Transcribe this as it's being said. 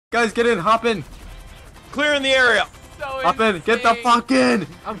Guys, get in, hop in. Clearing the area. So Hop in, get the fuck in.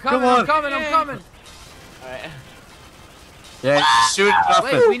 I'm coming, Come on. I'm coming. Alright. Yeah, shoot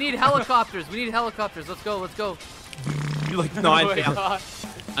nothing. Wait, we need helicopters. Let's go. You like 9 feet.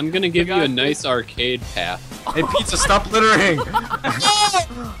 I'm gonna give you a nice arcade path. Hey, Pizza, stop littering.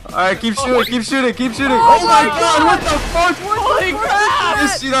 Alright, keep shooting. Oh my god, what the fuck? Holy crap! Did you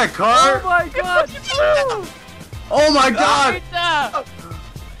see that car? Oh my god! Oh my god!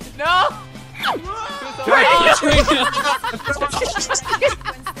 No!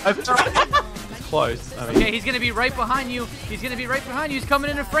 Close. I mean, Okay, he's gonna be right behind you. He's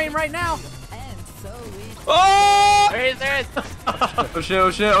coming into frame right now. oh! There he is. Oh shit.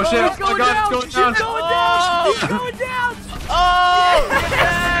 He's Oh my god, it's going down. He's going down. Oh! Get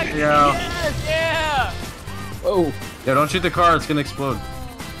back! Yeah. Yeah! Oh, Yeah, don't shoot the car, it's gonna explode.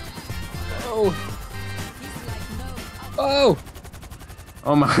 oh, oh!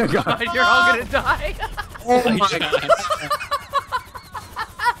 Oh my god. You're all gonna die. Oh my god.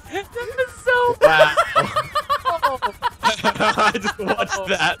 This is so Wow. I just watched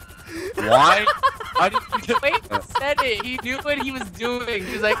that. Why? Why did you Wait, he said it. He knew what he was doing.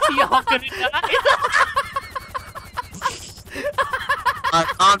 He was like, y'all gonna die.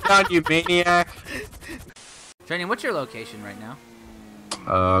 calm down, you maniac. Training, what's your location right now?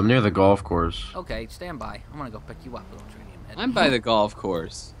 I'm near the golf course. Okay, stand by. I'm gonna go pick you up, little Training head. I'm by the golf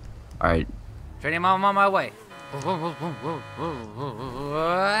course. Alright. Training, I'm on my way.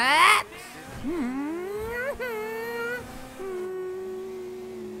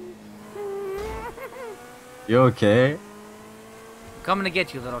 You okay? Coming to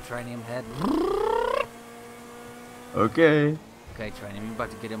get you, little Trinium head. Okay. Okay, Trinium, you're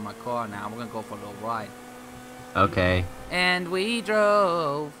about to get in my car now. We're gonna go for a little ride. Okay. And we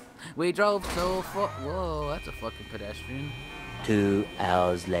drove so far. Whoa, that's a fucking pedestrian. 2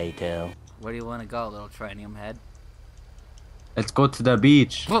 hours later. Where do you want to go, little Trinium head? Let's go to the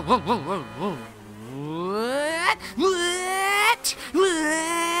beach. What?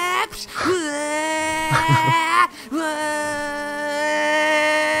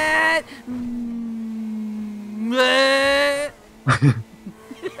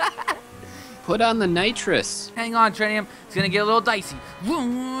 Put on the nitrous. Hang on, Trinium. It's gonna get a little dicey.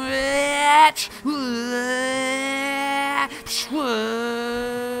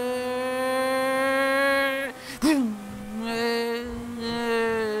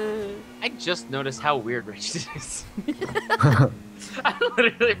 I just noticed how weird Richard is. I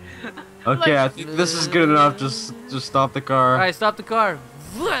literally. Okay, I think this is good enough. Just stop the car. Alright, stop the car.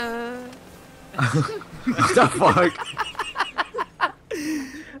 What the fuck?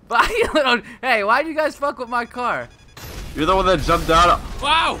 Bye, little. Hey, why'd you guys fuck with my car? You're the one that jumped out.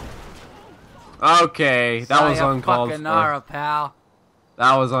 Wow! Okay, that was uncalled for. Sayonara, pal.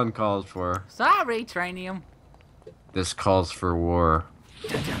 That was uncalled for. Sorry, Trinium. This calls for war.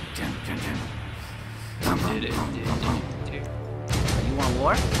 Did it. You want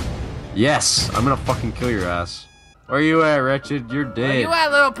war? Yes, I'm gonna fucking kill your ass. Where you at, Wretched? You're Where dead. you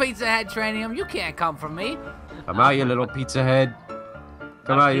at, little pizza head, Trinium? You can't come from me. Come out, you little pizza head.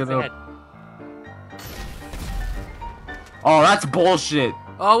 Come out, you little. Oh, that's bullshit.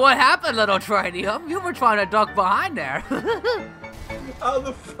 Oh, what happened, little Trinium? You were trying to duck behind there. How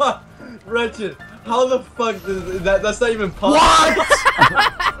the fuck, Wretched? How the fuck that's not even possible. What?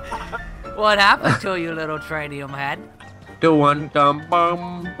 What happened to you, little Trinium head? The one dum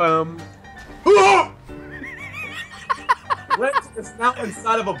bum bum. Wretched is now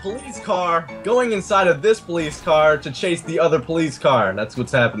inside of a police car, going inside of this police car to chase the other police car. That's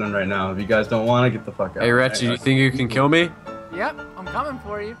what's happening right now. If you guys don't want to, get the fuck out. Hey, Wretched, you think you can kill me? Yep, I'm coming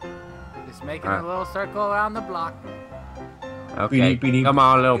for you. Just making Alright. a little circle around the block. Okay. Beady. Come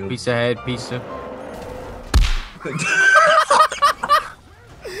on, little pizza head, pizza.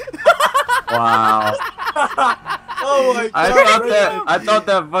 Wow. Oh my god. I thought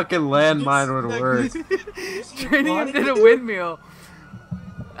that fucking landmine would work. Trinium did a windmill.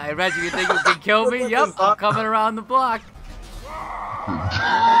 Hey, Reggie, you think you can kill me? Yep, I'm coming around the block.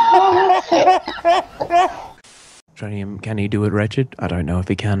 Trinium, can he do it, Wretched? I don't know if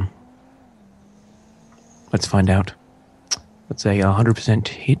he can. Let's find out. Let's say 100%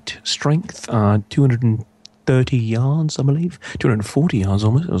 hit strength, 230 yards, I believe. 240 yards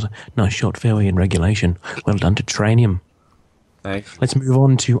almost. It was a nice shot, fairway in regulation. Well done to Trinium. Thanks. Let's move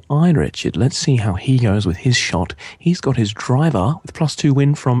on to Iron Richard. Let's see how he goes with his shot. He's got his driver with +2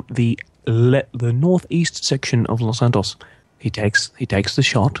 win from the northeast section of Los Santos. He takes the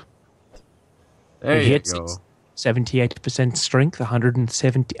shot. There He you hits go. it. 78% strength,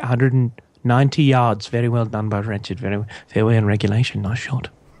 190 yards. Very well done by Wretched. Very fairway and regulation. Nice shot.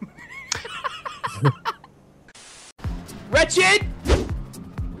 Wretched!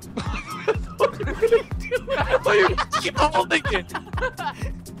 Keep holding it.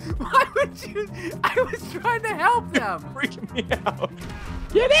 Why would you? I was trying to help them. Freaking me out.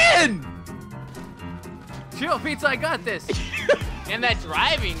 Get in! Chill, Pizza. I got this. And that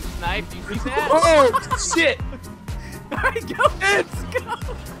driving knife, you see that? Oh, shit! All right, go, Pizza, go.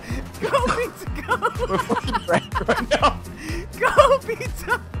 Go, Pizza, go. We're fucking right now. Go,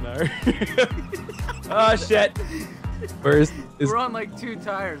 Pizza. No. Oh, shit. Where is We're on like 2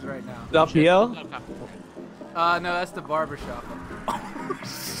 tires right now. up here? No, that's the barber shop. Oh,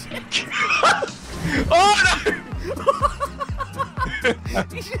 shit. Oh, no!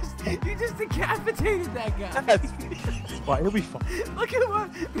 you just decapitated that guy. Why are we fine? Look at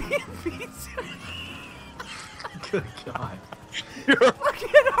what me and Pizza. Good God. Look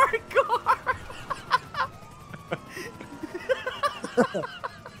at our car.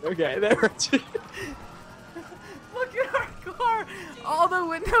 Okay, there. Look at our car. All the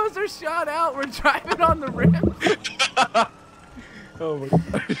windows are shot out. We're driving on the rim. Oh my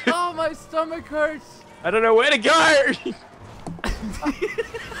God. Oh, my stomach hurts. I don't know where to go.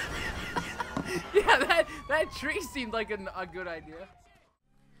 Yeah, that tree seemed like a good idea.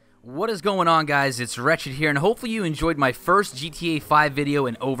 What is going on, guys? It's Wretched here, and hopefully you enjoyed my first GTA 5 video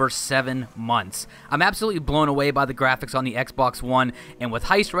in over 7 months. I'm absolutely blown away by the graphics on the Xbox One, and with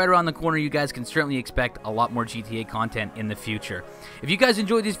Heist right around the corner, you guys can certainly expect a lot more GTA content in the future. If you guys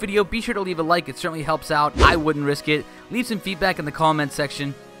enjoyed this video, be sure to leave a like. It certainly helps out. I wouldn't risk it. Leave some feedback in the comment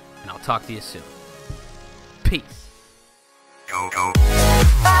section, and I'll talk to you soon. Peace. Go, go.